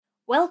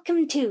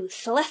Welcome to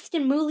Celeste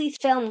and Mooley's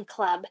Film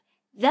Club,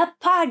 the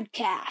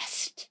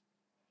podcast.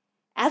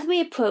 As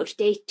we approach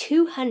day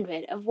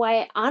 200 of what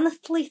I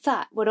honestly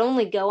thought would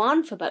only go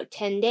on for about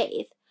 10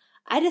 days,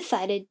 I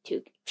decided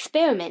to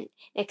experiment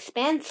and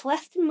expand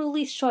Celeste and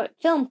Mooley's short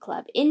film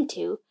club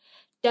into,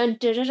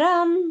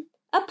 dun-dun-dun-dun,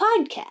 a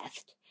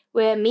podcast,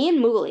 where me and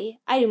Mooley,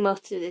 I do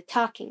most of the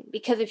talking,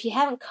 because if you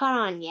haven't caught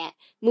on yet,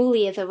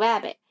 Mooley is a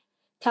rabbit,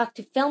 talk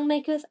to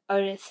filmmakers,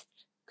 artists,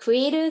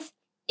 creators,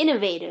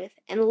 innovators,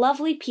 and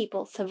lovely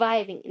people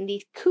surviving in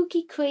these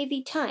kooky,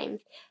 crazy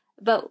times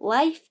about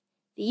life,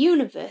 the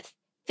universe,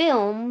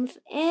 films,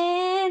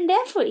 and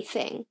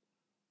everything.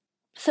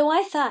 So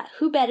I thought,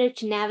 who better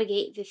to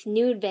navigate this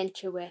new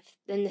adventure with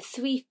than the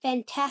three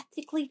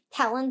fantastically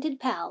talented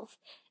pals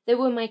that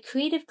were my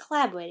creative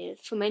collaborators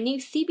for my new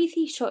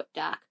CBC short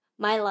doc,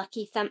 My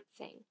Lucky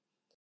Something.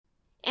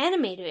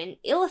 Animator and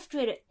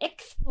illustrator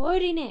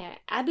extraordinaire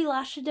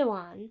Abhilasha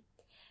Dewan,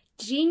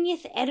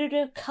 genius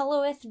editor,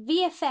 colorist,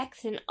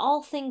 VFX, and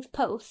all things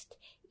post,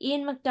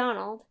 Ian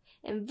MacDonald,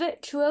 and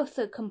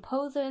virtuoso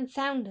composer and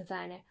sound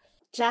designer,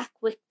 Jack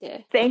Victor.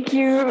 Thank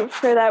you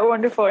for that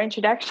wonderful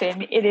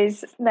introduction. It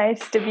is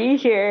nice to be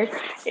here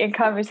in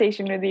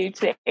conversation with you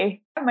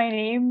today. My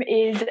name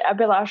is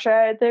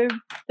Abhilasha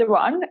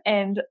Dewan,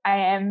 and I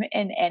am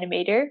an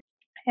animator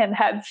and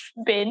have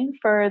been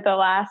for the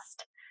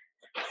last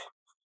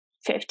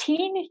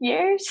 15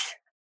 years.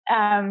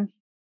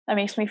 That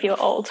makes me feel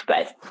old,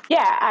 but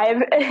yeah,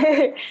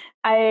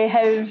 I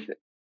have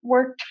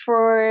worked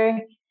for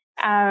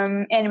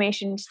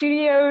animation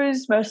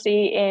studios,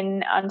 mostly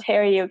in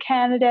Ontario,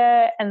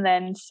 Canada, and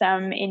then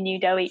some in New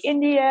Delhi,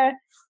 India.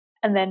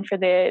 And then for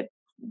the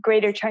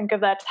greater chunk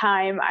of that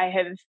time, I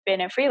have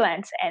been a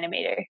freelance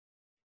animator.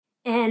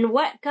 And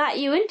what got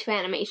you into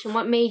animation?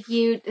 What made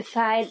you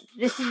decide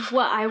this is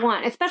what I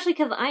want? Especially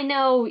because I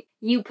know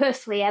you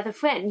personally as a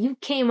friend. You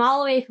came all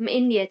the way from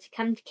India to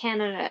come to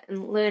Canada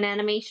and learn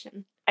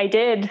animation. I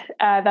did.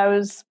 That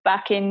was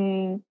back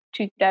in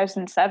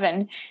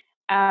 2007.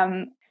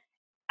 I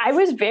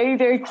was very,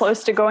 very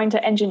close to going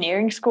to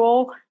engineering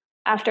school.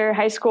 After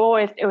high school,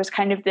 it was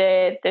kind of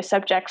the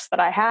subjects that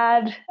I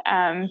had,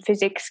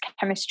 physics,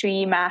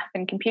 chemistry, math,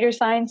 and computer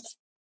science.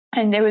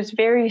 And it was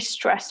very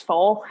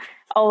stressful,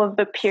 all of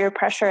the peer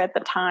pressure at the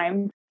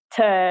time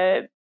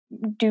to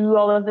do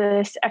all of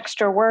this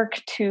extra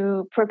work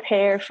to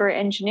prepare for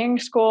engineering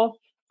school.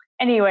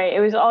 Anyway,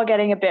 it was all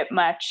getting a bit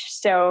much.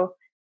 So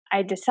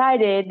I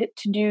decided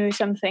to do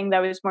something that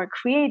was more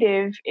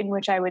creative, in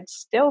which I would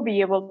still be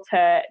able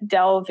to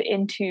delve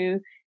into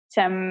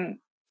some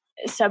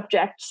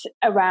subjects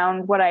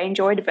around what I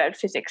enjoyed about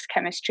physics,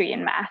 chemistry,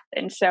 and math.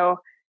 And so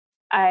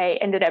I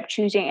ended up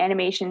choosing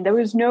animation. There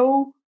was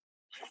no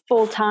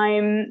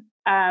full-time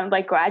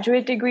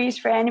graduate degrees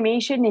for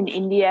animation in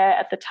India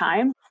at the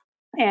time.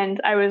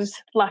 And I was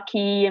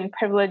lucky and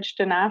privileged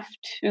enough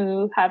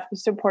to have the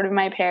support of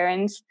my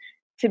parents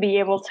to be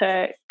able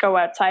to go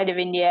outside of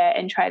India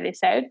and try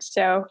this out.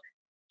 So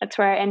that's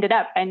where I ended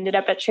up. I ended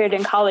up at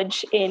Sheridan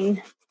College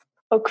in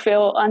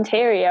Oakville,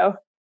 Ontario.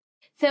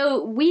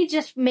 So we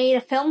just made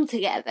a film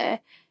together,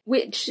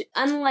 which,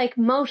 unlike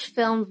most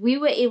films, we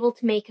were able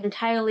to make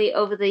entirely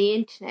over the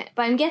internet.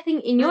 But I'm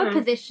guessing in your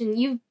position,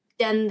 you've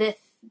done this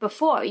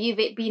before.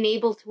 You've been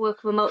able to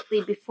work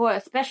remotely before,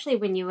 especially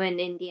when you were in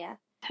India.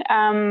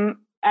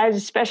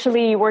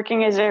 Especially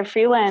working as a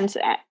freelance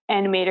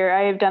animator,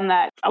 I have done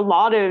that a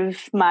lot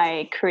of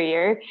my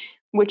career,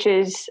 which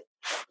is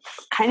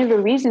kind of a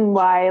reason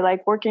why,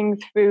 working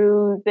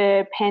through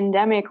the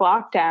pandemic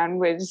lockdown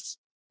was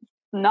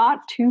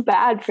not too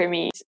bad for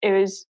me. It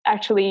was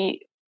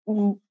actually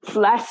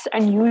less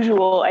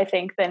unusual, I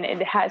think, than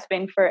it has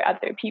been for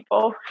other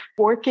people.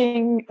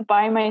 Working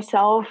by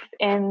myself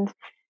and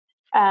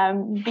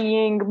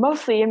being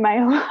mostly in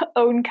my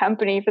own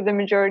company for the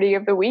majority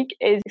of the week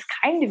is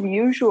kind of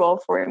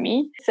usual for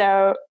me.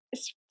 So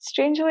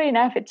strangely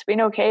enough, it's been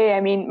okay.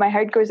 I mean, my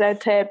heart goes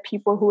out to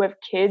people who have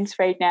kids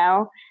right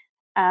now.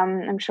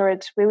 I'm sure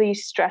it's really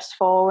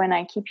stressful, and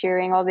I keep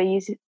hearing all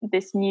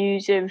this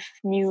news of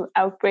new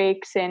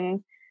outbreaks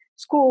in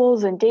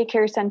schools and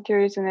daycare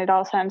centers, and it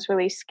all sounds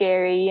really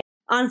scary.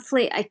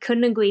 Honestly, I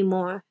couldn't agree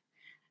more.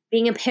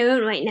 Being a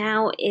parent right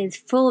now is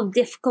full of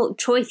difficult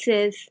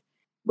choices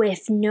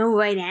with no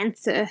right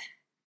answer.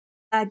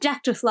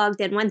 Jack just logged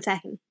in. 1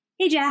 second.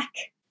 Hey, Jack.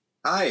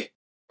 Hi.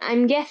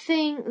 I'm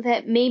guessing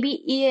that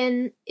maybe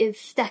Ian is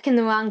stuck in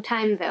the wrong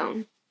time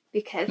zone,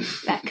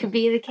 because that could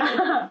be the case.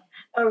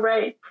 Oh,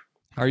 right.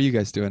 How are you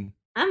guys doing?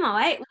 I'm all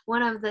right.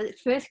 One of the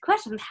first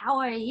questions, how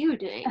are you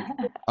doing?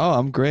 Oh,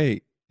 I'm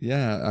great.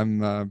 Yeah,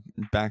 I'm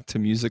back to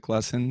music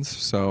lessons,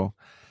 so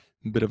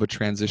a bit of a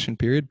transition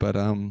period, but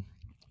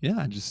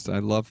yeah, I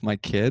love my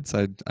kids.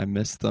 I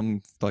miss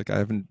them. I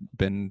haven't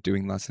been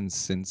doing lessons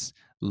since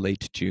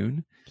late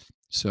June.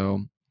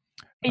 So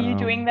are you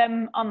doing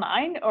them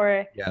online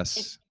or?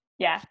 Yes.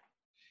 Yeah.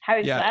 How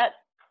is that?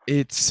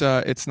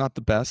 It's not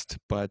the best,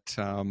 but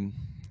I'm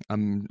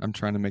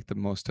trying to make the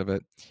most of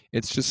it.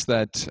 It's just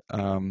that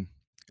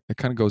it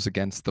kind of goes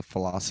against the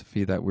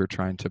philosophy that we're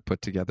trying to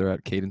put together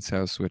at Cadence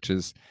House, which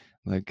is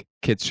like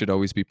kids should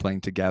always be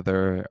playing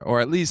together, or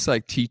at least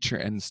like teacher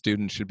and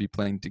student should be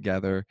playing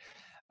together.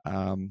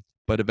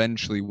 But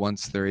eventually,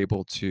 once they're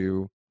able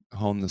to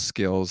hone the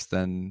skills,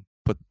 then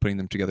putting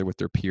them together with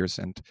their peers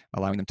and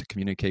allowing them to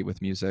communicate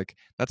with music.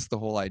 That's the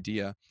whole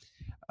idea.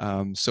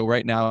 So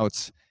right now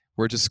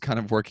we're just kind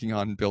of working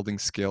on building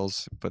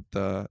skills, but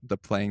the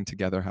playing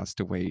together has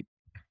to wait.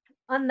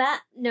 On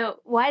that note,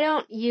 why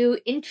don't you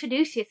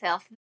introduce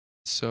yourself?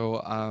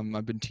 So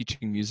I've been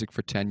teaching music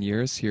for 10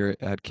 years here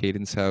at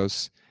Cadence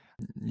House.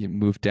 You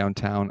moved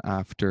downtown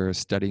after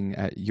studying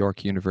at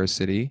York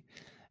University,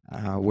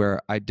 where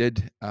I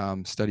did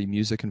study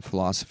music and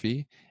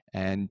philosophy.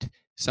 And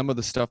some of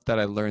the stuff that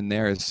I learned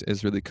there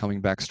is really coming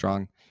back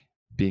strong,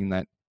 being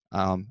that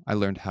I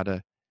learned how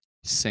to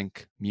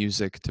sync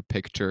music to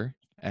picture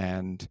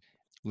and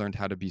learned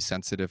how to be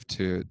sensitive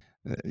to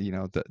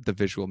the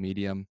visual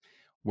medium,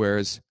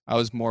 whereas I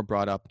was more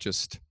brought up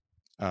just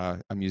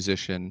a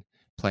musician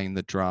playing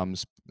the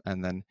drums,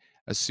 and then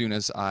as soon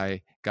as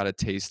I got a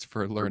taste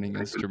for learning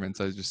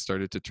instruments, I just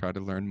started to try to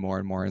learn more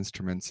and more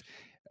instruments.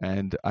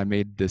 And I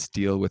made this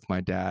deal with my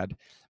dad.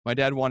 My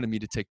dad wanted me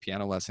to take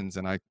piano lessons,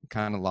 and I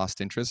kind of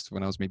lost interest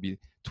when I was maybe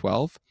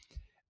 12.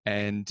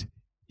 And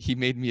he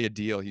made me a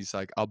deal. He's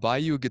like, I'll buy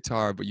you a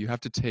guitar, but you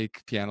have to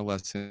take piano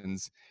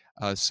lessons.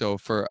 So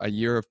for a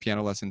year of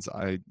piano lessons,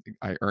 I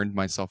earned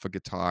myself a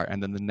guitar.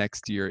 And then the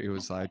next year it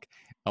was like,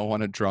 I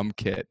want a drum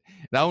kit.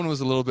 That one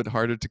was a little bit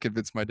harder to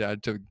convince my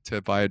dad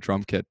to buy a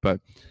drum kit, but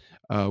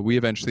we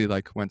eventually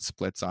like went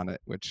splits on it,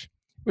 which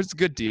was a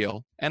good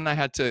deal. And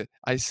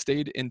I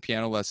stayed in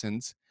piano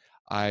lessons.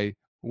 I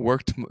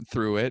worked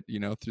through it,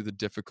 through the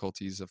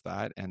difficulties of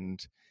that.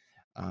 And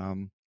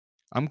I'm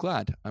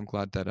glad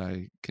that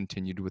I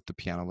continued with the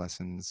piano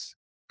lessons,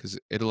 because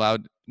it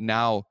allowed,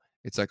 now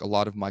it's like a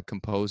lot of my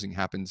composing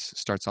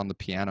starts on the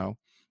piano.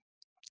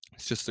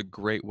 It's just a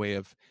great way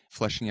of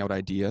fleshing out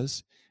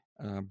ideas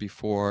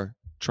before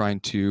trying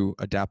to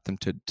adapt them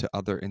to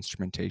other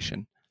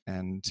instrumentation.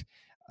 And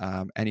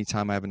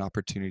anytime I have an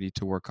opportunity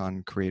to work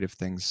on creative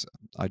things,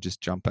 I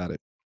just jump at it.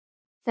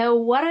 So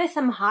what are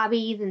some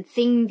hobbies and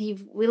things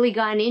you've really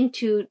gone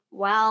into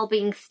while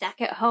being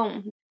stuck at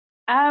home?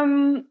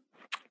 I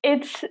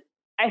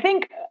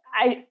think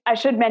I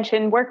should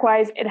mention,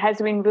 work-wise, it has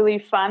been really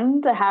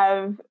fun to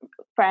have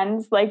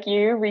friends like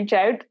you reach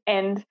out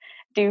and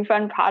do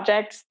fun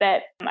projects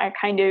that are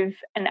kind of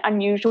an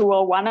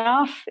unusual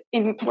one-off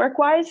in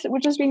work-wise,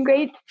 which has been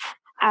great.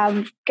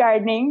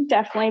 Gardening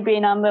definitely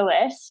been on the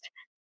list.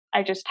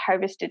 I just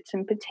harvested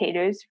some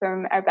potatoes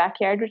from our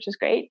backyard, which is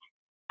great.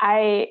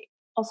 I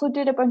also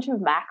did a bunch of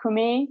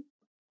macrame.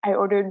 I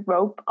ordered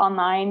rope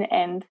online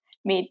and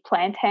made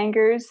plant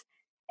hangers.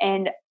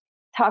 And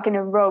talking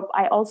of rope,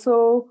 I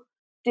also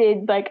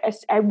did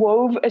I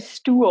wove a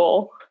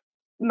stool.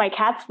 My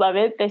cats love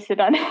it. They sit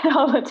on it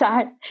all the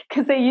time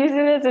because they use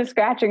it as a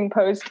scratching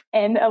post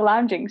and a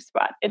lounging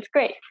spot. It's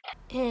great.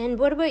 And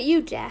what about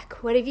you,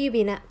 Jack? What have you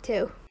been up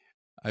to?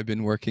 I've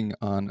been working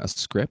on a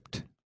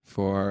script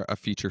for a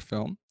feature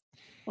film.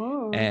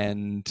 Ooh.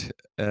 And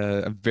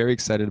I'm very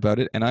excited about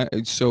it.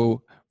 And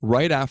so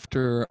right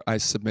after I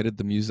submitted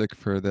the music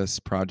for this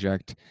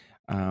project,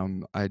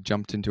 I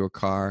jumped into a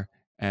car,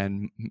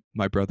 and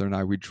my brother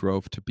and we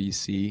drove to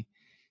BC.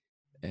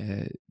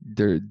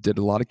 Did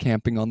a lot of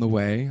camping on the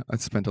way. I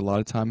spent a lot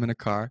of time in a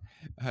car,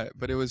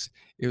 but it was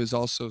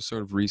also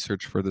sort of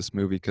research for this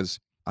movie, because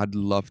I'd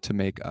love to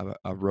make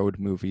a road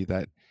movie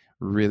that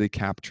really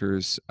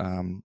captures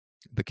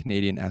the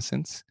Canadian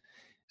essence.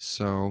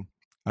 So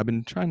I've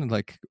been trying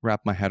to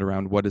wrap my head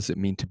around what does it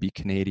mean to be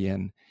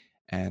Canadian,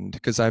 and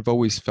because I've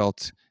always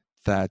felt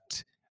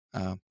that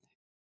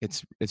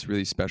it's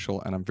really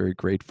special, and I'm very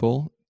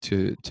grateful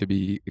to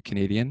be a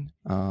Canadian.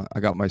 I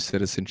got my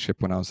citizenship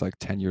when I was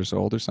 10 years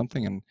old or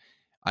something, and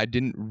I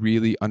didn't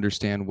really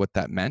understand what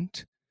that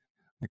meant.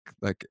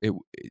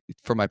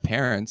 For my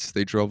parents,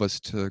 they drove us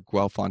to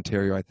Guelph,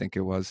 Ontario, I think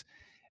it was,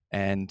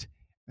 and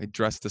they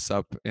dressed us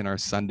up in our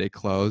Sunday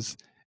clothes.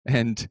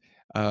 And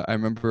I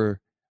remember,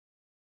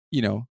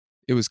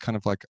 it was kind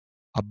of like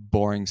a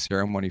boring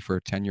ceremony for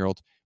a 10-year-old.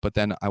 But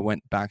then I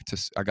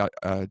got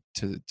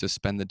to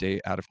spend the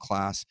day out of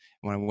class.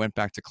 When I went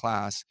back to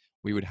class,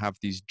 we would have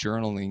these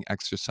journaling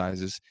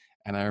exercises.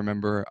 And I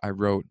remember I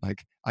wrote,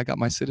 I got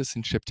my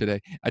citizenship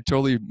today. I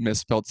totally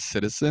misspelled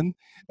citizen.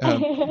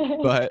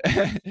 But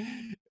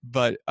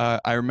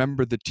I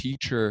remember the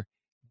teacher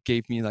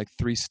gave me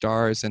 3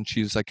 stars, and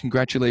she was like,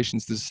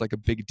 congratulations, this is a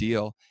big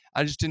deal.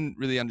 I just didn't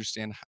really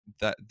understand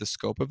the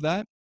scope of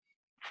that.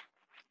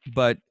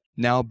 But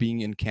now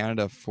being in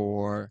Canada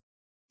for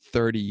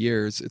 30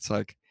 years, it's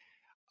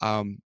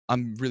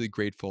I'm really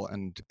grateful,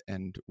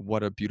 and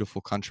what a beautiful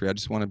country. I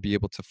just want to be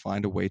able to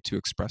find a way to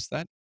express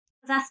that.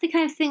 That's the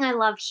kind of thing I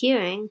love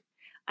hearing.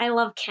 I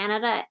love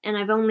Canada, and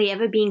I've only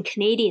ever been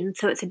Canadian,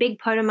 so it's a big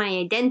part of my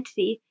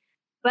identity.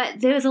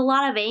 But there's a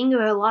lot of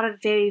anger, a lot of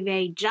very,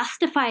 very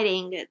justified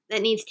anger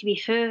that needs to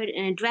be heard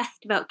and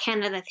addressed about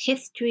Canada's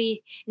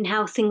history and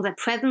how things are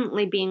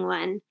presently being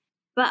run.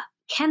 But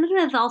Canada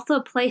is also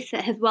a place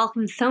that has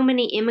welcomed so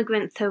many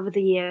immigrants over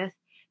the years.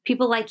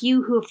 People like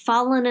you who have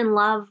fallen in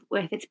love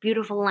with its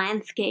beautiful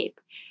landscape.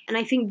 And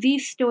I think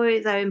these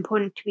stories are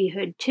important to be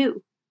heard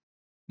too.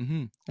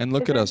 Mm-hmm. And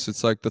look at us.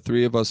 It's like the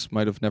three of us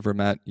might have never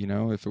met,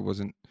 if it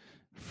wasn't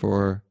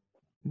for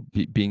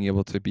being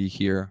able to be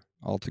here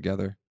all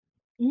together.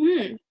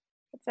 Mm-hmm.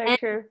 That's very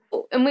true.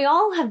 And we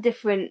all have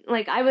different,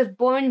 I was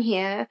born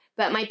here,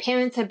 but my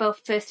parents are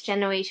both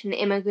first-generation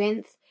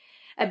immigrants.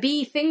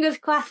 B, fingers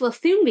crossed, will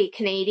soon be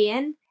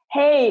Canadian.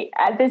 Hey,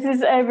 this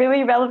is a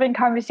really relevant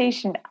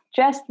conversation.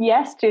 Just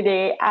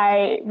yesterday,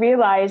 I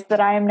realized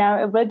that I am now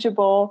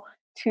eligible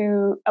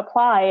to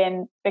apply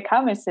and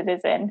become a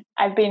citizen.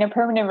 I've been a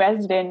permanent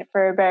resident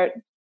for about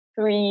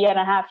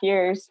 3.5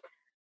 years.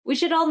 We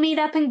should all meet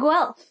up in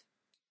Guelph.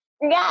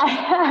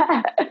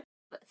 Yeah.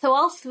 So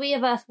all three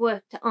of us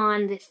worked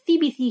on the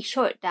CBC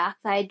short doc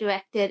that I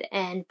directed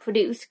and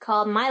produced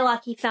called My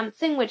Lucky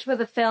Something, which was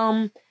a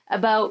film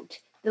about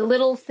the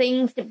little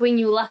things that bring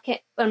you luck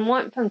and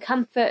warmth and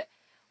comfort.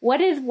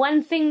 What is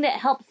one thing that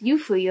helps you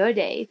through your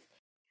days?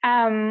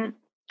 I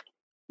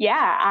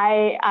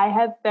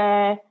had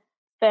the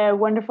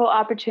wonderful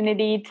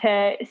opportunity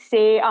to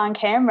say on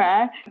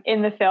camera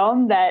in the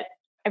film that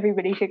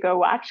everybody should go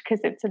watch because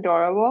it's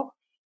adorable.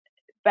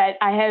 But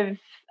I have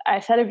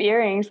a set of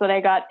earrings that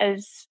I got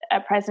as a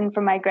present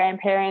from my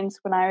grandparents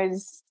when I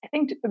was, I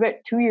think,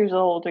 about 2 years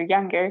old or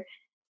younger.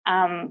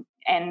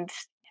 And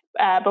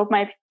both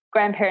my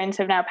grandparents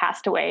have now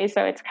passed away,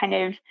 so it's kind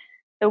of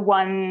the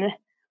one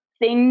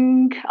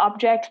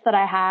object that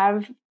I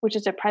have, which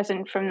is a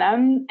present from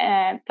them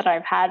that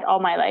I've had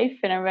all my life,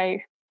 and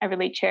I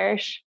really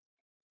cherish.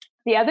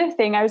 The other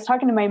thing, I was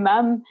talking to my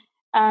mom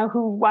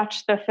who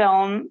watched the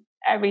film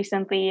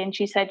recently, and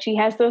she said she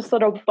has this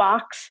little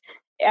box.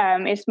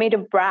 It's made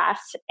of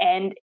brass,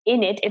 and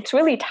in it, it's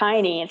really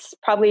tiny. It's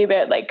probably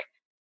about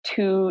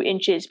 2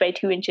 inches by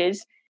 2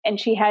 inches. And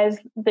she has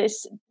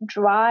this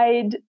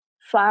dried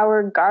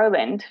flower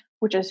garland,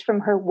 which is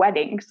from her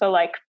wedding. So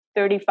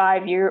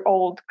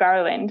 35-year-old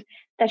garland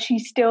that she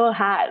still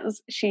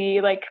has. She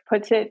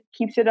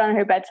keeps it on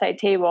her bedside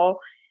table.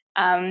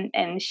 And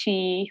when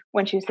she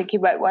was thinking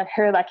about what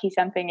her lucky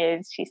something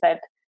is, she said,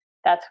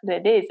 that's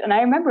what it is. And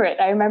I remember it.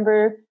 I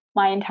remember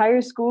my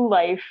entire school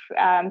life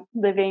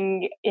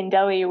living in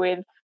Delhi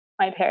with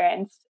my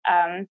parents.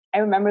 I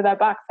remember that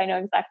box. I know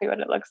exactly what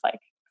it looks like.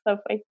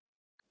 Lovely.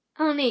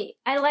 Oh, neat.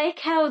 I like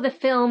how the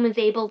film is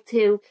able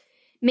to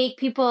make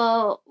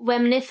people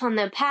reminisce on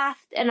their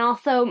past and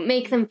also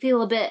make them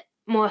feel a bit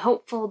more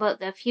hopeful about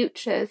their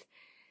futures.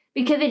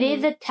 Because it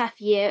is a tough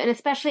year, and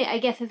especially, I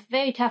guess, it's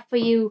very tough for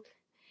you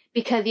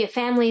because your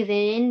family's in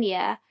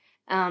India,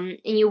 and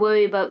you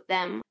worry about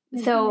them.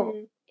 Mm-hmm.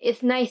 So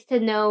it's nice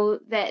to know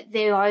that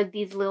there are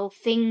these little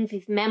things,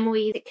 these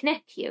memories that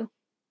connect you.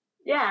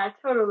 Yeah,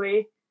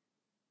 totally.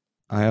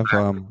 I have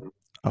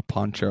a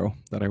poncho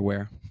that I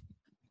wear.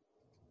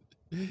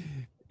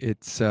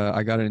 It's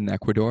I got it in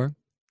Ecuador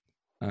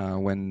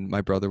when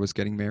my brother was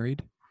getting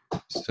married.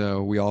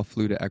 So we all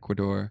flew to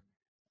Ecuador,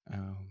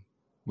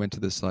 went to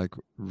this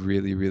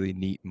really, really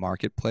neat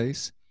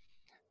marketplace,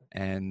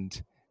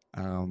 and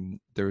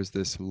there was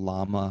this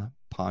llama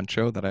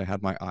poncho that I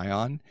had my eye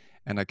on,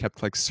 and I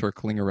kept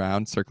circling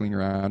around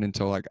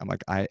until I'm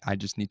like, I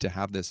just need to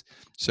have this.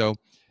 So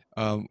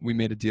we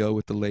made a deal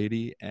with the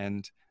lady,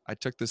 and I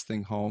took this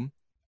thing home.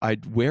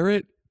 I'd wear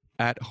it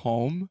at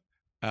home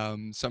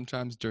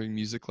sometimes during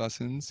music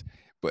lessons,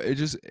 but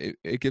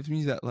it gives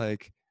me that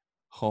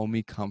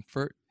homey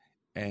comfort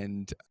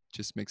and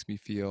just makes me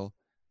feel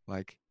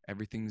like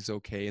everything's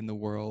okay in the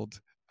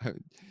world.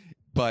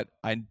 But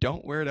I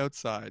don't wear it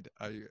outside.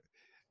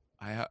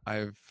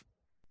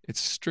 It's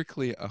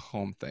strictly a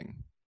home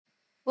thing.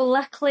 Well,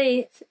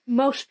 luckily,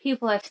 most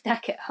people are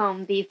stuck at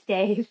home these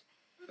days.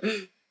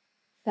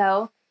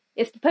 So,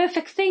 it's the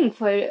perfect thing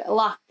for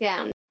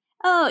lockdown.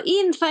 Oh,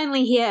 Ian's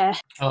finally here.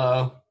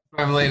 Hello.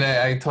 I'm late.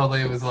 I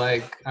totally was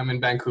I'm in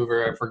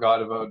Vancouver. I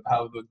forgot about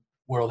how the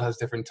world has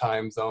different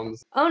time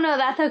zones. Oh, no,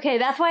 that's okay.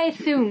 That's why I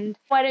assumed.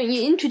 Why don't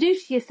you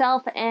introduce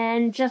yourself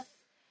and just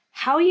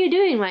how are you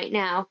doing right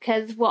now?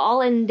 Because we're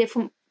all in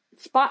different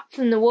spots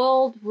in the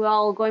world. We're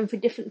all going for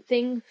different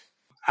things.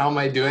 How am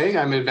I doing?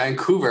 I'm in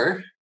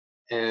Vancouver.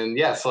 And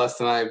yeah, Celeste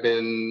and I have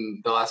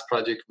been, the last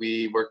project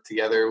we worked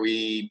together,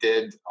 we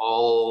did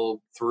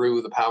all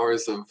through the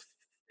powers of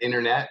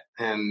internet,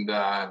 and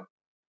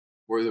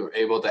we were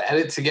able to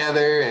edit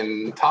together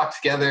and talk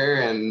together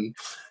and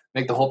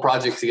make the whole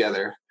project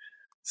together.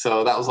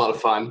 So that was a lot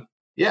of fun.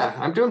 Yeah,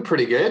 I'm doing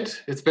pretty good.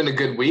 It's been a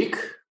good week.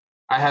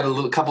 I had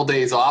a couple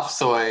days off,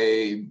 so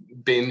I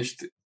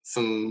binged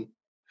some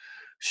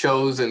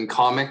shows and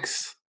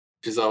comics,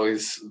 which is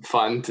always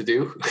fun to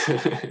do.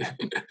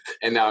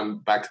 And now I'm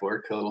back to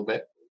work a little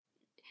bit.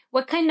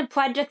 What kind of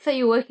projects are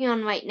you working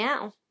on right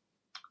now?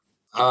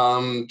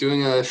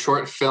 Doing a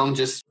short film,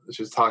 just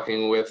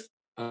talking with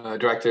a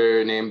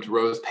director named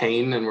Rose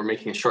Payne, and we're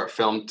making a short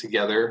film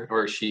together,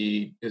 or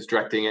she is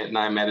directing it and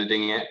I'm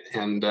editing it.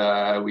 And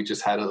we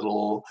just had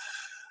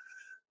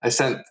I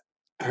sent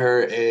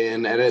her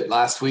an edit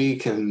last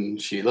week,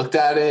 and she looked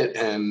at it,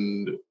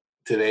 and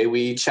today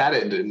we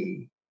chatted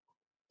and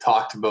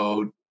talked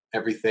about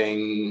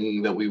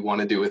everything that we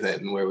want to do with it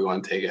and where we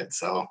want to take it.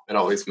 So it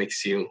always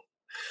makes you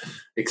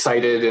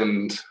excited,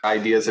 and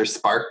ideas are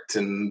sparked,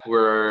 and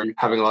we're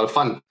having a lot of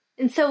fun.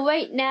 And so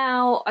right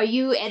now, are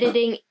you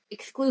editing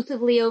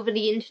exclusively over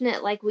the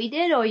internet like we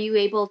did, or are you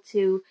able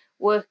to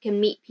work and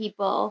meet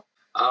people?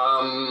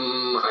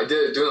 I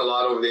did doing a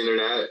lot over the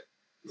internet.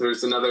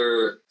 There's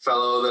another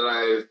fellow that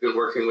I've been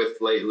working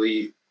with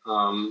lately,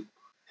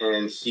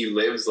 and he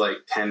lives like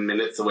 10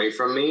 minutes away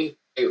from me.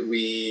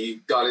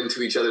 We got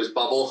into each other's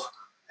bubble,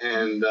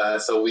 and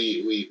so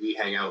we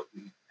hang out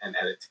and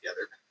edit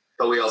together.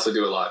 But we also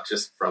do a lot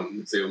just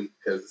from Zoom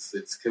because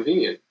it's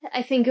convenient.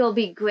 I think it'll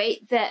be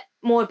great that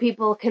more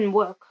people can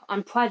work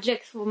on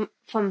projects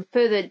from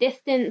further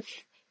distance.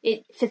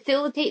 It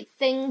facilitates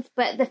things,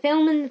 but the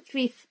film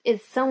industry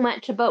is so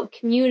much about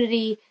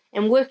community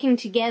and working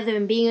together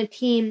and being a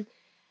team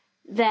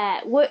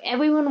that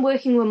everyone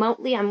working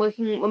remotely. I'm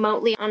working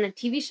remotely on a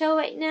TV show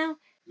right now.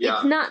 Yeah.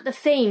 It's not the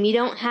same. You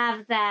don't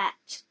have that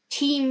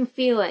team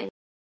feeling.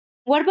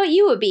 What about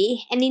you,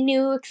 Abhi? Any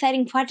new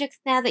exciting projects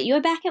now that you're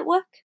back at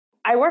work?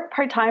 I work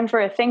part-time for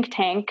a think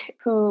tank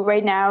who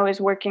right now is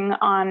working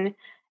on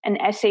an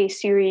essay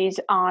series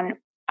on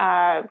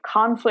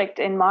conflict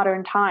in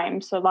modern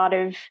times. So a lot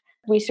of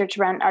research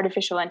around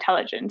artificial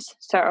intelligence.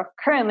 So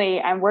currently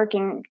I'm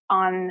working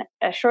on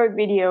a short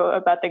video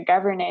about the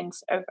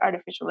governance of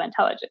artificial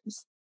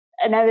intelligence.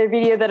 Another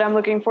video that I'm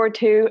looking forward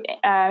to,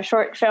 a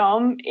short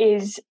film,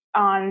 is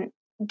on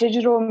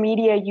digital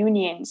media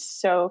unions.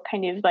 So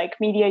kind of like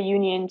media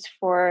unions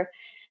for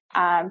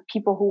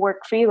people who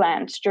work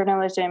freelance,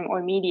 journalism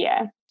or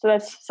media. So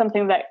that's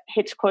something that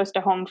hits close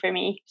to home for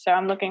me. So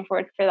I'm looking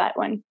forward for that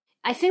one.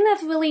 I think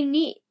that's really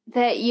neat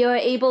that you're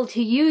able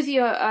to use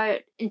your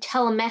art and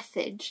tell a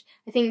message.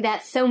 I think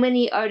that's so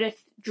many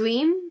artists'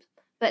 dreams,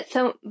 but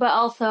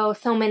also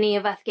so many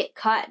of us get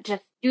caught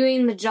just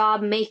doing the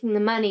job, making the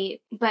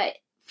money. But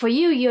for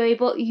you,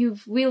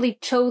 you've really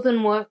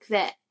chosen work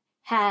that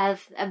has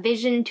a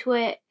vision to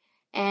it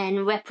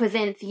and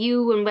represents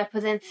you and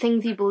represents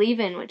things you believe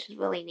in, which is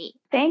really neat.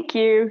 Thank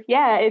you.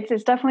 Yeah,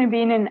 it's definitely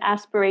been an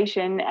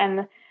aspiration,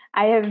 and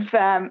I've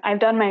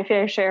done my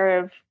fair share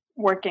of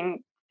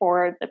working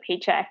for the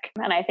paycheck,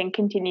 and I think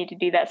continue to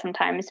do that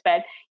sometimes.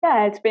 But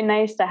yeah, it's been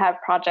nice to have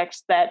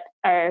projects that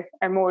are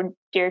more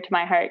dear to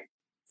my heart.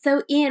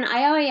 So Ian,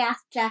 I already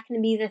asked Jack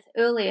and Abhi this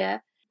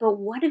earlier, but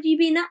what have you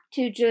been up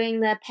to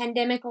during the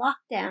pandemic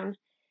lockdown?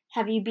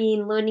 Have you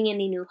been learning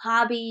any new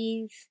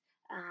hobbies?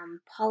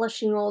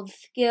 Polishing old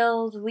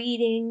skills,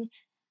 reading.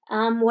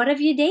 What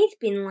have your days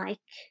been like?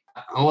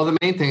 Well, the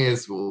main thing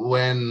is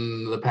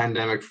when the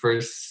pandemic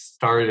first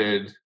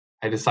started,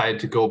 I decided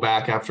to go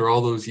back after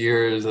all those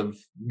years of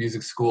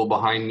music school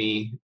behind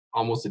me,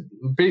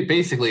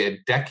 basically a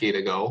decade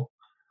ago.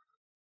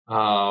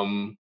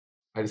 I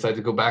decided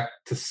to go back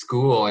to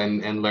school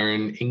and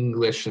learn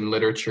English and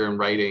literature and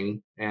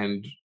writing.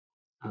 And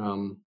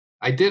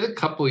I did a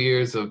couple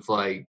years of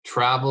like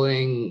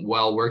traveling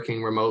while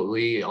working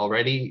remotely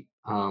already.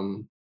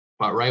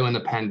 But right when the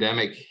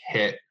pandemic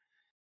hit,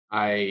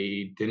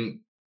 I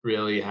didn't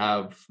really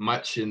have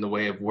much in the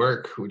way of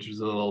work, which was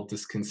a little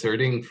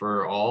disconcerting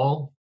for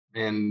all.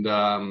 And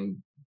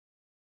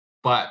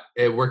but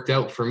it worked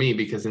out for me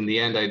because in the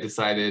end, I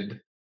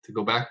decided to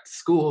go back to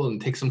school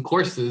and take some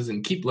courses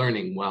and keep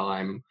learning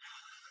while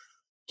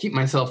keep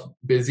myself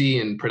busy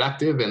and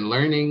productive and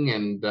learning.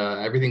 And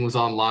everything was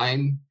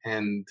online,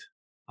 and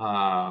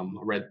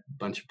read a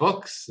bunch of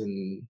books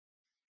and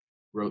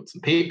wrote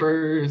some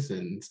papers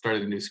and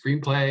started a new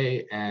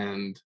screenplay,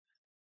 and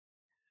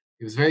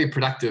it was very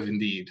productive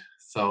indeed.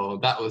 So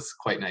that was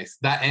quite nice.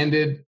 That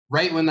ended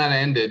right when that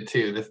ended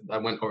too. I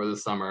went over the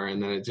summer,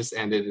 and then it just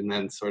ended, and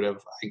then sort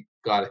of I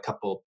got a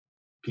couple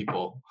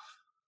people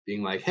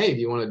being like, hey, do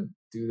you want to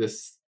do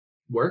this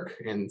work?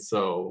 And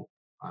so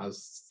I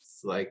was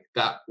like,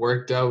 that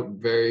worked out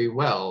very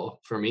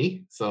well for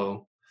me.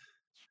 So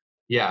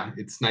yeah,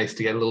 it's nice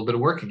to get a little bit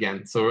of work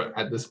again. So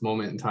at this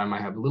moment in time, I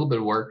have a little bit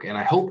of work, and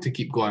I hope to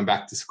keep going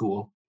back to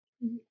school.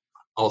 Mm-hmm.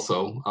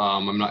 Also,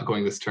 I'm not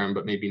going this term,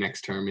 but maybe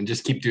next term, and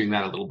just keep doing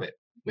that a little bit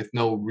with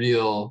no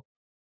real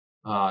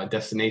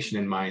destination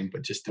in mind,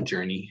 but just a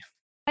journey.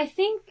 I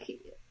think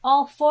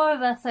all four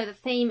of us are the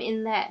same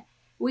in that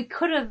we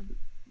could have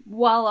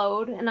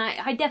wallowed, and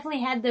I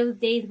definitely had those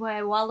days where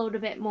I wallowed a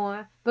bit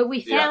more, but we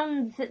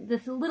found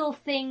the little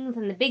things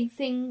and the big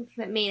things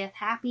that made us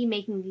happy,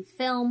 making these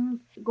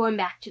films, going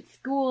back to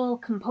school,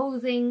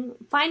 composing,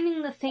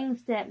 finding the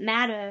things that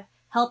matter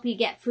help you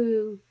get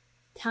through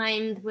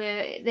times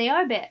where they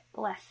are a bit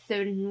less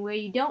certain, where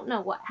you don't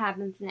know what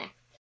happens next.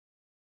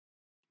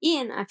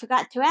 Ian, I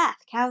forgot to ask,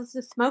 how's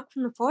the smoke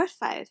from the forest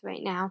fires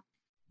right now?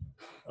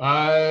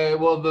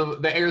 Well,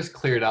 the air's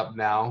cleared up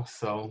now,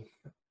 so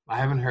I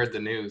haven't heard the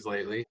news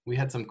lately. We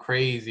had some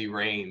crazy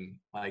rain,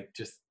 like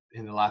just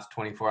in the last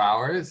 24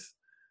 hours,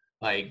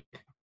 like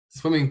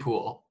swimming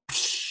pool.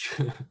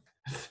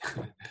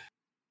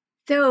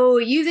 So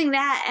using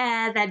that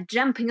as a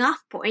jumping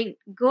off point,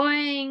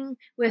 going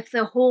with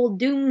the whole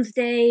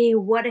doomsday,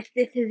 what if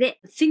this is it,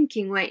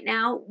 thinking right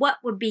now, what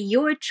would be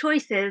your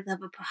choices of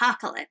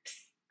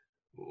apocalypse?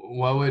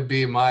 What would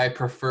be my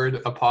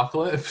preferred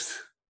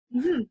apocalypse?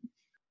 Mm-hmm.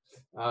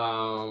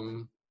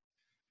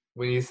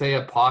 When you say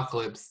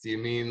apocalypse, do you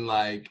mean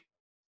like,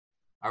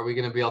 are we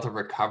going to be able to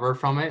recover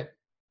from it?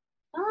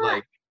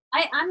 Like,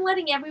 I'm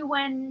letting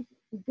everyone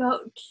go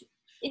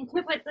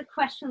interpret the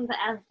questions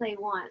as they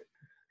want.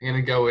 I'm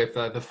going to go with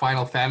the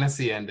Final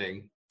Fantasy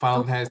ending.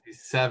 Final Fantasy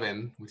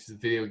VII, which is a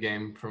video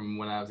game from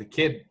when I was a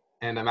kid.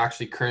 And I'm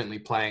actually currently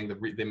playing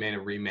they made a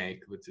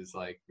remake, which is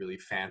like really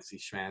fancy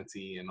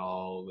schmancy and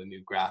all the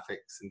new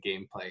graphics and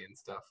gameplay and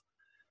stuff.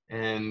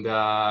 And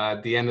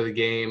at the end of the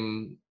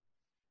game,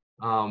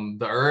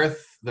 the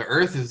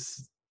Earth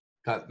is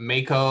got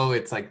Mako.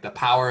 It's like the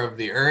power of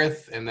the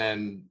Earth, and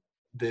then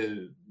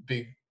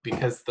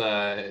because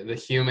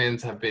the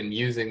humans have been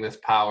using this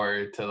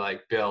power to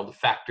like build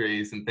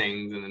factories and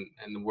things, and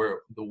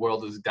the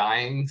world is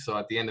dying. So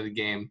at the end of the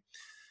game,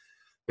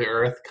 the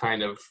Earth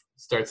kind of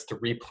starts to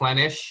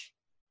replenish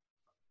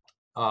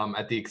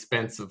at the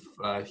expense of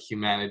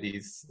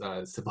humanity's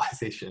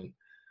civilization.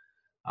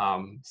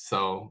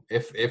 So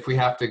if we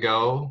have to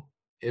go,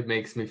 it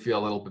makes me feel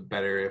a little bit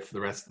better if the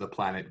rest of the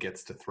planet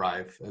gets to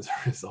thrive as a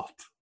result.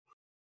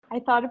 I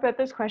thought about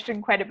this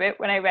question quite a bit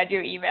when I read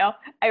your email.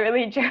 I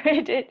really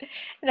enjoyed it.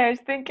 And I was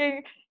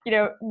thinking,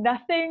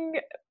 nothing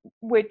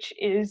which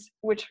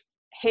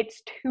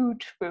hits too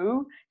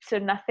true. So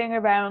nothing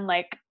around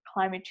like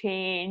climate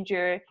change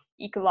or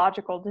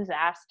ecological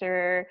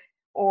disaster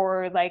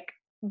or like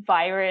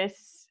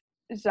virus,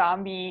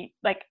 zombie,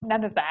 like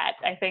none of that.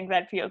 I think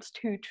that feels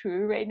too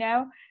true right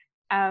now.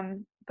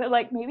 But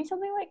like maybe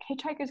something like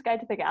Hitchhiker's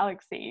Guide to the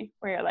Galaxy,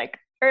 where you're like,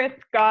 Earth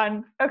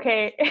gone,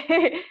 okay.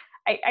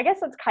 I guess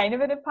that's kind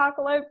of an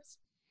apocalypse,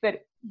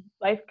 but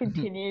life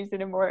continues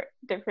in a more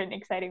different,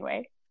 exciting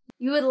way.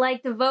 You would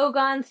like the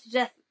Vogons to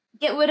just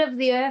get rid of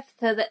the Earth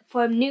so that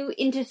for a new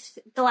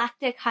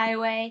intergalactic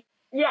highway.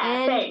 Yeah,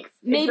 and thanks.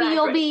 Maybe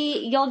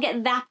exactly. you'll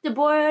get zapped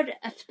aboard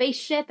a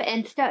spaceship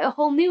and start a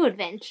whole new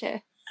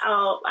adventure.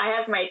 Oh, I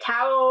have my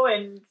towel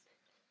and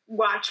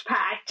watch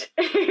packed.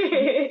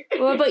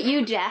 What about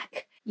you,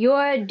 Jack?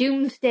 Your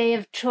doomsday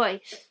of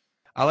choice.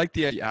 I like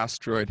the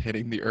asteroid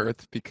hitting the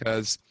Earth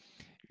because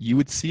you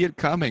would see it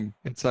coming.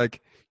 It's like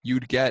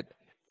you'd get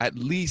at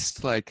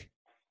least like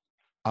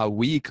a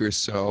week or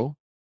so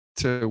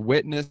to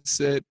witness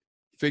it,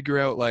 figure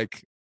out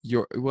like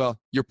your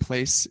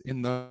place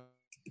in the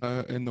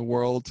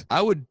world.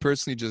 I would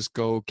personally just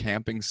go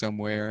camping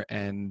somewhere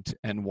and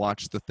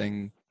watch the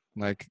thing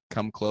like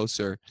come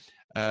closer.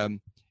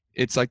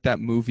 It's like that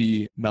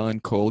movie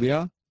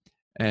Melancholia,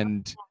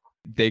 and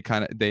they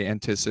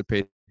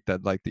anticipate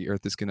that like the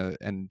Earth is gonna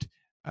and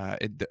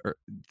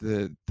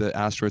the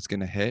asteroid's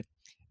gonna hit,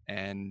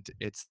 and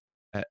it's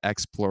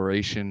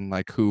exploration,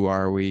 like who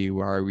are we,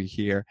 why are we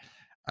here.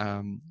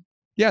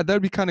 Yeah, that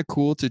would be kind of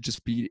cool to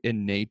just be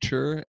in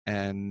nature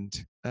and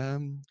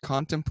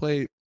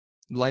contemplate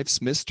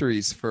life's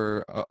mysteries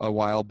for a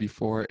while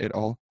before it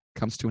all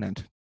comes to an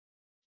end.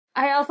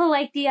 I also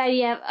like the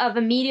idea of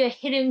a meteor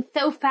hitting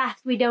so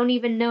fast we don't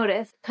even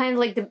notice. Kind of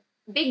like the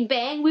Big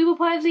Bang, we were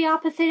part of the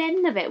opposite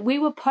end of it. We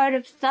were part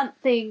of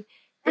something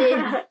that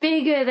is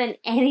bigger than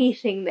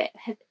anything that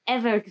has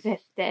ever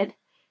existed.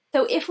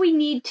 So if we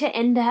need to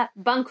end up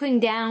bunkering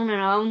down in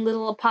our own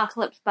little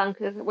apocalypse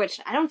bunkers, which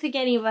I don't think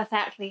any of us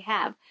actually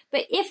have,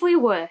 but if we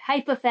were,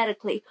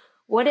 hypothetically,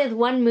 what is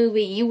one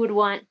movie you would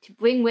want to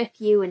bring with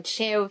you and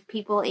share with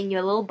people in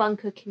your little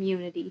bunker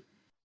community?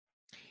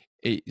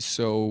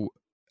 So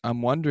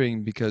I'm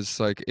wondering, because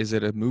like, is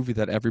it a movie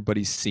that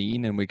everybody's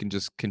seen and we can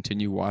just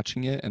continue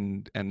watching it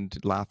and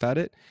laugh at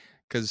it?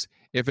 Because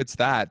if it's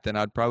that, then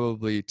I'd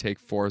probably take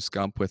Forrest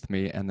Gump with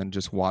me and then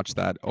just watch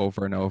that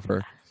over and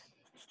over.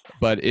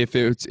 But if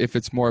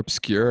it's more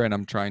obscure and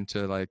I'm trying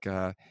to like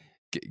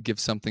give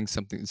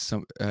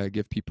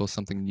give people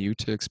something new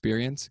to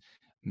experience,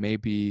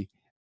 maybe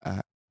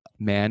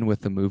Man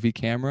with a Movie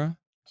Camera,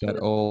 that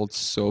old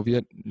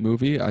Soviet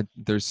movie.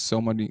 There's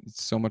so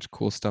much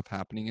cool stuff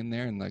happening in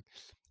there, and like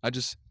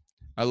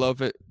I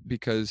love it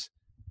because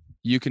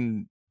you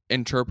can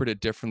interpret it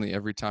differently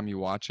every time you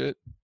watch it,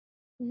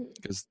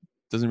 because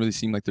it doesn't really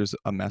seem like there's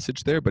a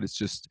message there, but it's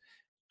just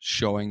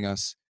showing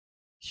us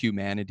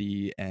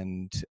humanity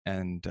and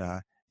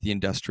the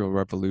Industrial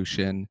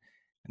Revolution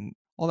and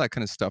all that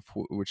kind of stuff,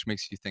 which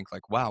makes you think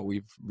like, wow,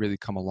 we've really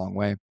come a long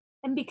way.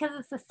 And because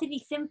it's a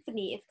city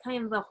symphony, it's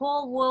kind of the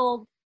whole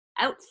world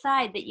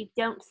outside that you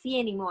don't see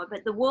anymore,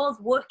 but the world's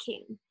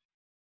working.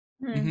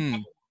 Mm-hmm.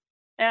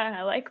 Yeah,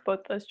 I like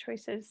both those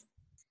choices.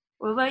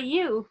 What about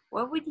you?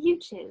 What would you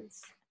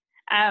choose?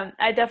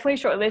 I definitely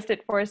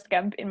shortlisted Forrest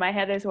Gump in my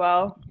head as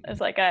well as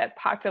like a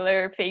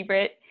popular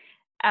favorite.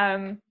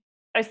 I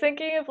was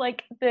thinking of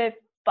like the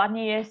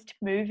funniest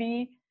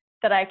movie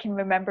that I can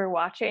remember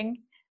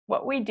watching,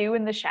 What We Do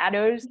in the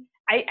Shadows.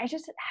 I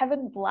just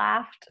haven't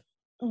laughed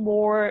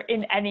more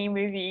in any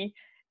movie.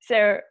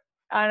 So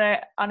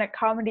on a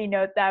comedy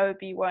note, that would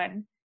be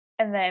one.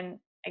 And then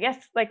I guess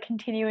like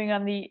continuing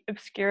on the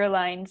obscure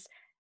lines,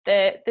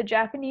 the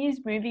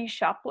Japanese movie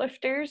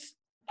Shoplifters.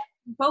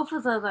 Both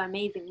of those are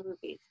amazing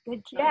movies.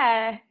 Good job.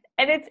 Yeah.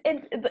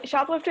 And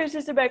Shoplifters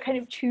is about kind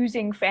of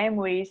choosing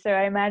family. So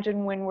I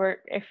imagine when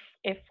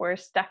if we're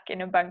stuck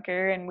in a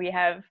bunker and we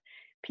have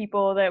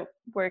people that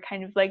we're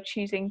kind of like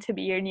choosing to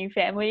be your new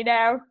family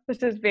now.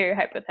 This is very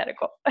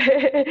hypothetical.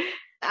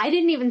 I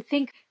didn't even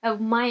think of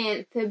my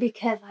answer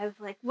because I was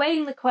like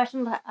waiting the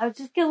question. I was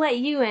just gonna let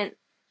you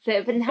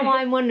answer, but now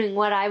I'm wondering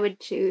what I would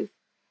choose.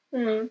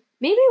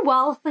 Maybe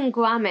Wallace and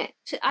Gromit.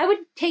 I would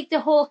take the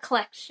whole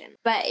collection,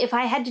 but if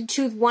I had to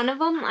choose one of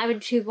them, I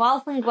would choose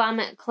Wallace and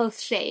Gromit Close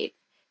Shave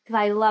because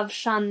I love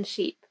Shaun the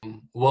Sheep.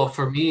 Well,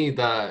 for me,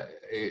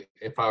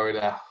 if I were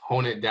to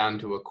hone it down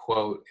to a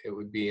quote, it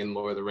would be in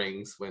Lord of the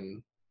Rings,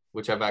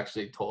 which I've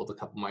actually told a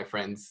couple of my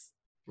friends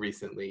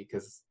recently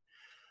because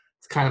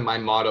it's kind of my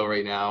motto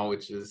right now,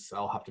 which is,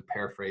 I'll have to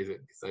paraphrase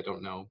it because I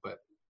don't know, but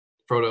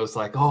Frodo's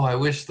like, "Oh, I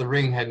wish the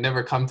ring had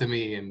never come to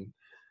me," and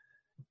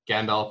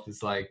Gandalf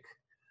is like,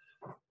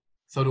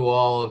 "So do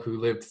all who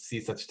live to see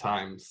such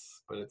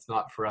times, but it's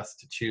not for us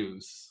to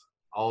choose.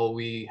 All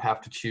we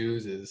have to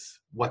choose is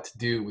what to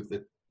do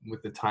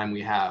with the time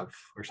we have,"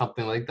 or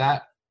something like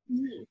that.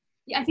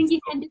 Yeah, I think you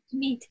sent it to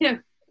me too.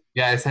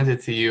 Yeah, I sent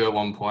it to you at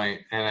one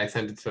point, and I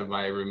sent it to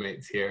my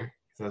roommates here.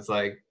 So it's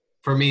like,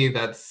 for me,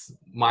 that's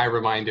my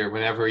reminder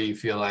whenever you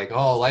feel like,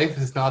 oh, life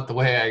is not the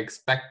way I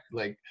expect.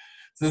 Like,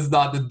 this is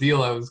not the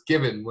deal I was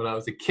given when I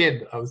was a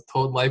kid. I was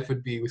told life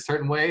would be a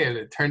certain way, and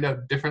it turned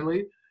out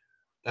differently.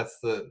 That's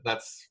the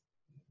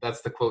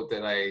quote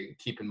that I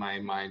keep in my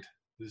mind.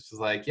 It's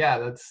just like, yeah,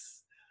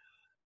 it's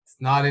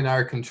not in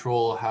our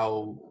control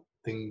how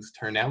things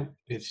turn out.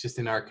 It's just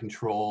in our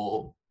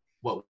control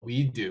what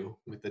we do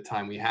with the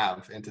time we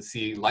have, and to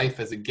see life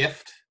as a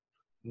gift,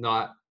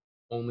 not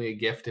only a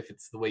gift if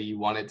it's the way you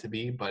want it to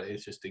be, but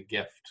it's just a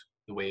gift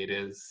the way it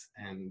is.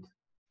 And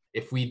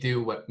if we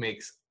do what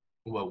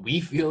we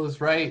feel is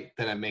right,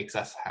 then it makes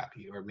us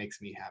happy, or it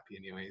makes me happy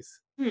anyways.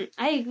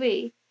 I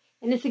agree.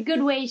 And it's a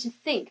good way to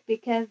think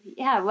because,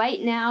 yeah,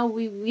 right now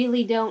we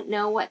really don't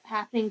know what's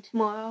happening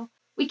tomorrow.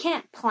 We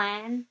can't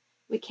plan.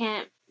 We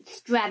can't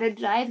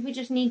strategize. We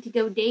just need to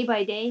go day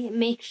by day and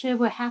make sure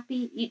we're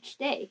happy each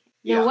day.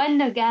 No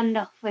wonder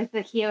Gandalf was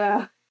the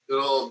hero.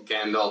 Good old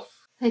Gandalf.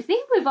 I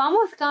think we've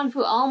almost gone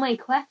through all my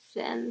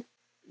questions.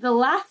 The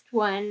last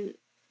one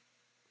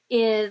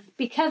is,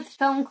 because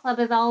Film Club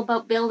is all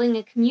about building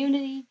a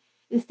community,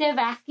 instead of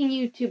asking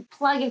you to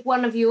plug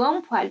one of your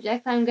own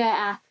projects, I'm going to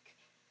ask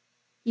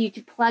you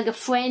to plug a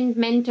friend,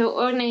 mentor,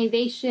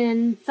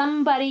 organization,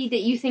 somebody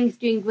that you think is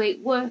doing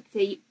great work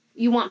that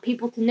you want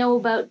people to know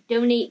about,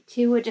 donate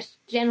to, or just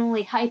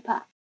generally hype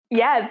up.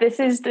 Yeah, this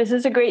is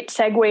a great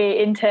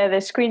segue into the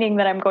screening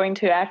that I'm going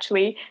to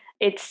actually.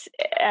 It's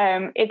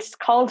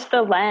called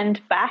the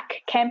Land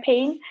Back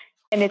campaign,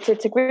 and it's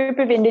a group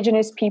of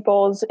Indigenous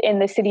peoples in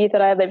the city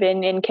that I live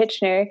in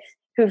Kitchener,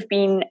 who've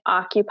been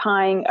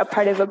occupying a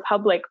part of a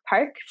public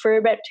park for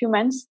about 2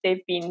 months.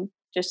 They've been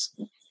just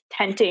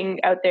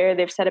tenting out there.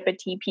 They've set up a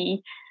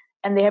teepee,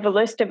 and they have a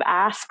list of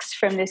asks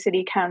from the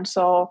city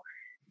council.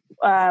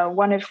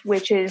 One of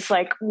which is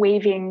like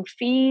waiving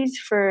fees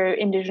for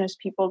Indigenous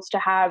peoples to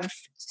have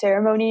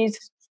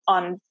ceremonies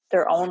on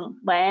their own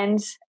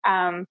lands,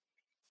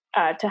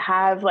 to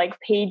have like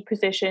paid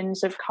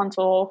positions of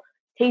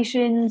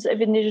consultations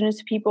of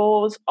Indigenous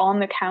peoples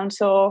on the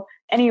council.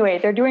 Anyway,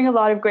 they're doing a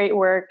lot of great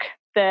work.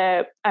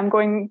 I'm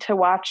going to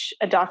watch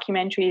a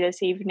documentary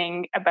this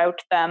evening about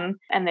them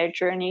and their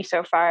journey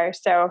so far.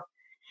 So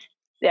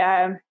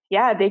they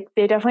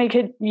definitely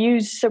could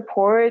use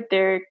support.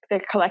 They're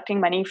collecting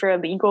money for a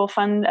legal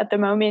fund at the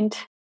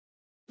moment.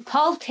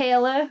 Paul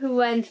Taylor, who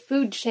runs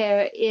Food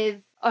Share,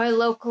 is our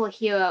local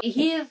hero.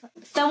 He is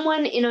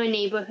someone in our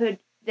neighborhood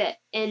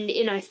and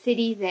in our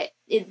city that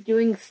is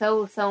doing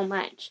so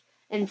much.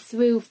 And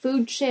through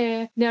Food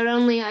Share, not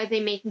only are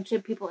they making sure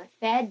people are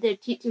fed, they're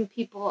teaching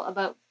people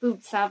about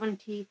food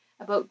sovereignty,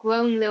 about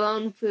growing their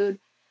own food,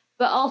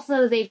 but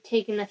also they've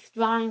taken a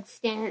strong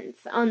stance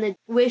on the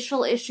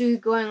racial issues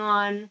going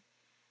on.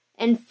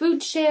 And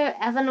Food Share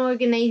as an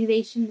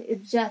organization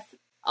is just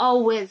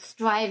always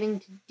striving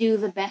to do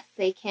the best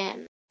they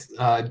can.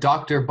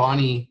 Dr.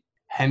 Bonnie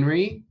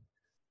Henry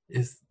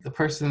is the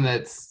person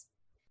that's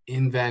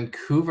in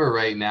Vancouver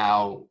right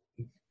now.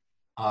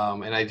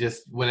 And I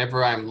just,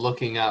 whenever I'm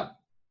looking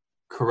up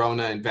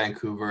Corona in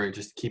Vancouver and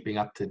just keeping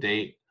up to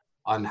date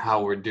on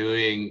how we're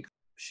doing,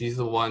 she's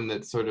the one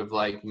that's sort of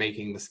like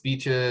making the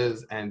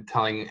speeches and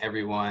telling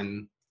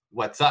everyone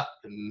what's up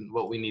and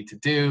what we need to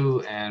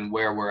do and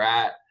where we're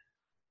at.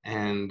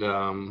 And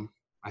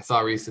I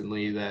saw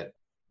recently that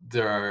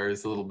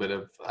there's a little bit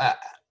of, I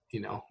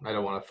don't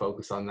want to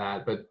focus on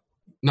that, but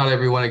not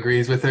everyone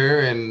agrees with her.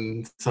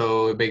 And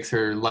so it makes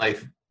her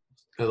life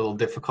a little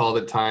difficult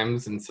at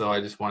times. And so I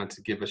just wanted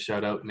to give a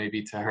shout out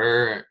maybe to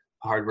her,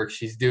 hard work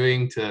she's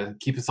doing to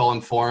keep us all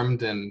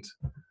informed and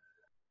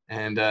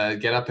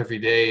get up every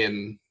day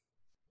and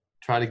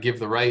try to give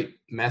the right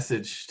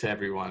message to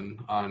everyone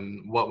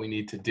on what we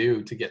need to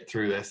do to get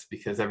through this,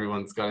 because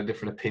everyone's got a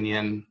different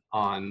opinion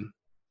on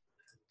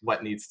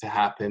what needs to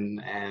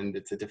happen, and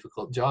it's a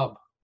difficult job.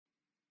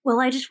 Well,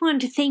 I just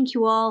wanted to thank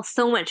you all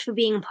so much for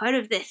being part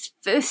of this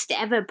first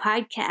ever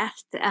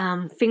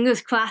podcast.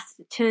 Fingers crossed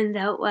it turns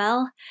out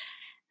well.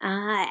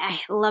 I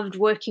loved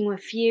working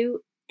with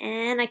you,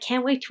 and I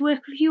can't wait to work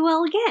with you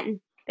all again.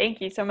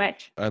 Thank you so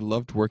much. I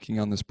loved working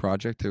on this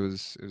project. It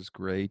was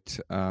great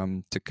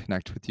to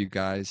connect with you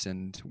guys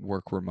and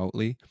work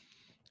remotely.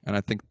 And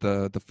I think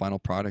the final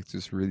product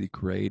is really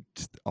great.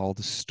 All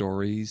the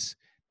stories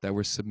that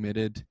were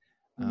submitted,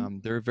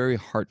 they're very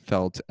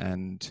heartfelt,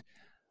 and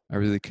I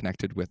really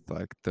connected with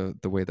like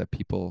the way that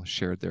people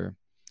shared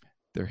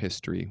their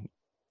history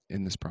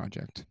in this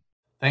project.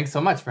 Thanks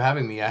so much for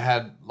having me. I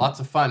had lots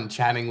of fun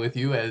chatting with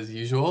you as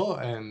usual,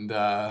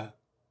 and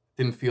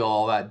didn't feel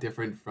all that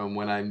different from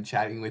when I'm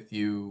chatting with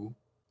you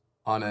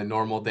on a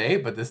normal day,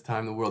 but this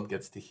time the world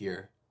gets to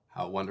hear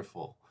how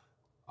wonderful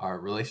our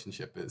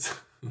relationship is.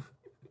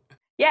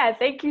 Yeah,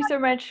 thank you so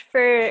much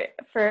for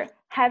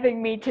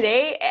having me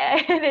today,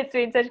 and it's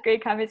been such a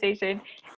great conversation.